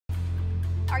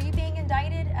Are you being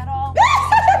indicted at all?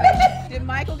 Did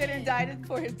Michael get indicted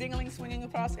for his Ding-A-Ling swinging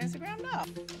across Instagram? No.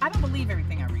 I don't believe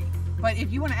everything I read. But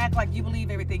if you want to act like you believe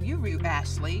everything you read,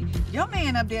 Ashley, your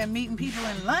man up there meeting people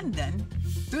in London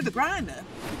through the grande.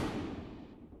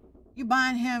 You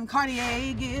buying him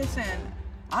Cartier gifts, and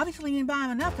obviously you didn't buy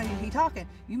him enough because he talking.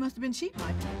 You must have been cheap,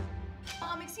 Michael.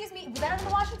 Excuse me, was that in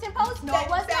the Washington Post? No, it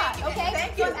was not, okay?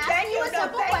 Thank So you, I'm asking you a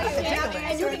simple question,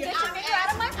 and you can get your finger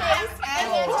out of my face and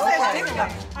answer the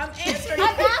question. I'm answering.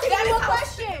 I'm asking you a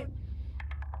question.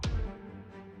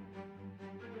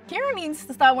 Karen needs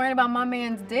to stop worrying about my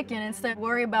man's dick and instead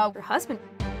worry about her husband.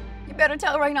 You better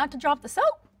tell Ray not to drop the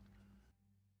soap.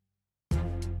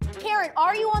 Karen,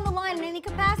 are you on the line in any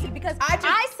capacity? Because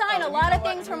I sign a lot of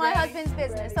things for my husband's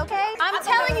business, okay? I'm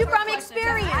telling you from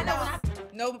experience.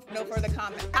 No further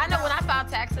comment. I know when I file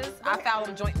taxes, I file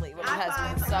them jointly with my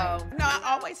husband, so. No, I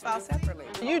always file separately.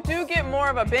 You do get more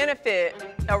of a benefit,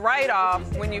 a write-off,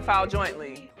 when you file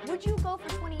jointly. Would you go for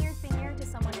 20 years being married to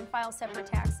someone and file separate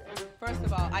taxes? First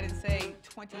of all, I didn't say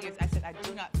 20 years. I said I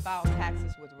do not file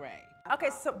taxes with Ray. Okay,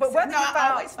 so but whether No, you I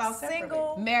always file file separately.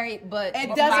 single, Married, but It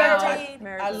filed doesn't.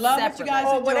 married I love what you guys or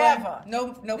are doing. whatever.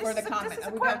 No further comment. this is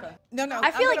Are we a done? No.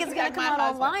 I feel I'm like it's gonna protect come my out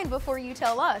husband. online before you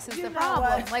tell us, is the know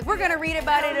problem. what? Like, we're gonna read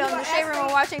about it on the Shade Room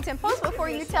of Washington Post before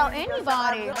you tell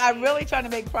anybody. I'm really trying to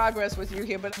make progress with you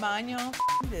here, but mind your own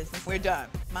business. We're done.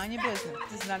 Mind your business.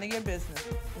 This is none of your business.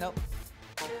 Nope.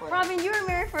 Robyn, you were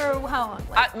married for how long?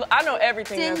 Like, I know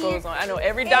everything 10 that years. goes on. I know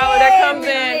every dollar that comes in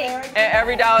and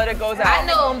every dollar that goes out. I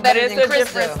know him better But than it's a Chris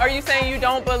difference. do. Are you saying you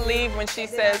don't believe when she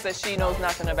says that she knows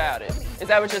nothing about it? Is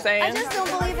that what you're saying? I just don't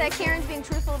believe that Karen's being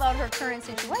truthful about her current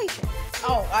situation.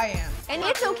 Oh, I am. And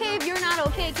it's okay if you're not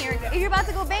okay, Karen. If you're about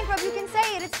to go bankrupt, you can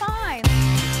say it. It's fine.